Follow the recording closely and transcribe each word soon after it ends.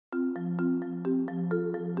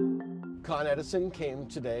Con Edison came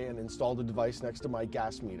today and installed a device next to my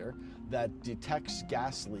gas meter that detects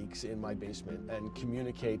gas leaks in my basement and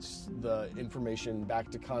communicates the information back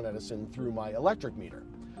to Con Edison through my electric meter.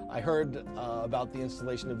 I heard about the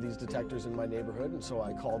installation of these detectors in my neighborhood, and so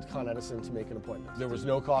I called Con Edison to make an appointment. There was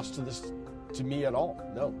no cost to me at all.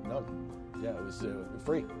 No, none. Yeah, it was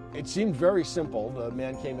free. It seemed very simple. The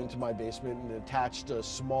man came into my basement and attached a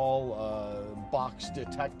small box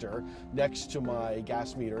detector next to my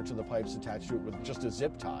gas meter to the pipes attached to it with just a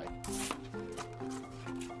zip tie.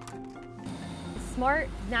 The smart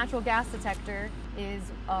natural gas detector is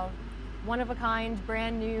a one-of-a-kind,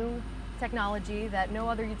 brand new technology that no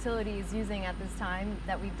other utility is using at this time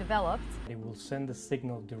that we've developed. It will send the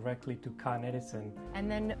signal directly to Con Edison. And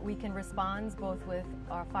then we can respond both with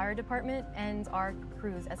our fire department and our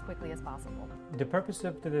crews as quickly as possible. The purpose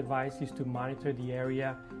of the device is to monitor the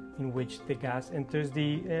area in which the gas enters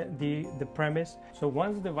the premise. So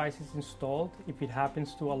once the device is installed, if it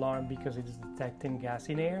happens to alarm because it is detecting gas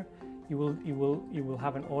in air, it will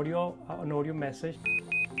have an audio message.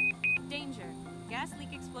 Danger. Gas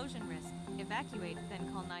leak explosion risk. Evacuate,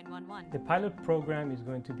 then call 911. The pilot program is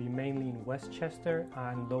going to be mainly in Westchester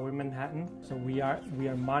and Lower Manhattan. So we are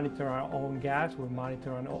monitoring our own gas, we're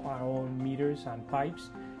monitoring our own meters and pipes.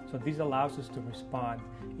 So this allows us to respond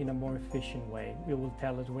in a more efficient way. It will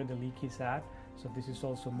tell us where the leak is at. So this is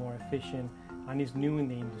also more efficient and is new in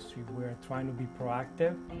the industry. We're trying to be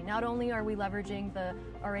proactive. Not only are we leveraging the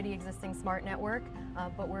already existing smart network,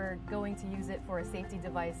 but we're going to use it for a safety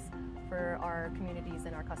device for our communities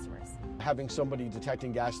and our customers. Having somebody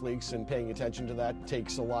detecting gas leaks and paying attention to that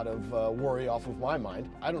takes a lot of worry off of my mind.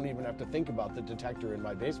 I don't even have to think about the detector in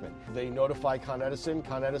my basement. They notify Con Edison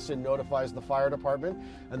notifies the fire department,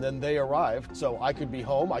 and then they arrive. So I could be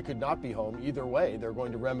home, I could not be home. Either way, they're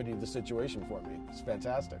going to remedy the situation for me. It's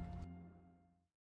fantastic.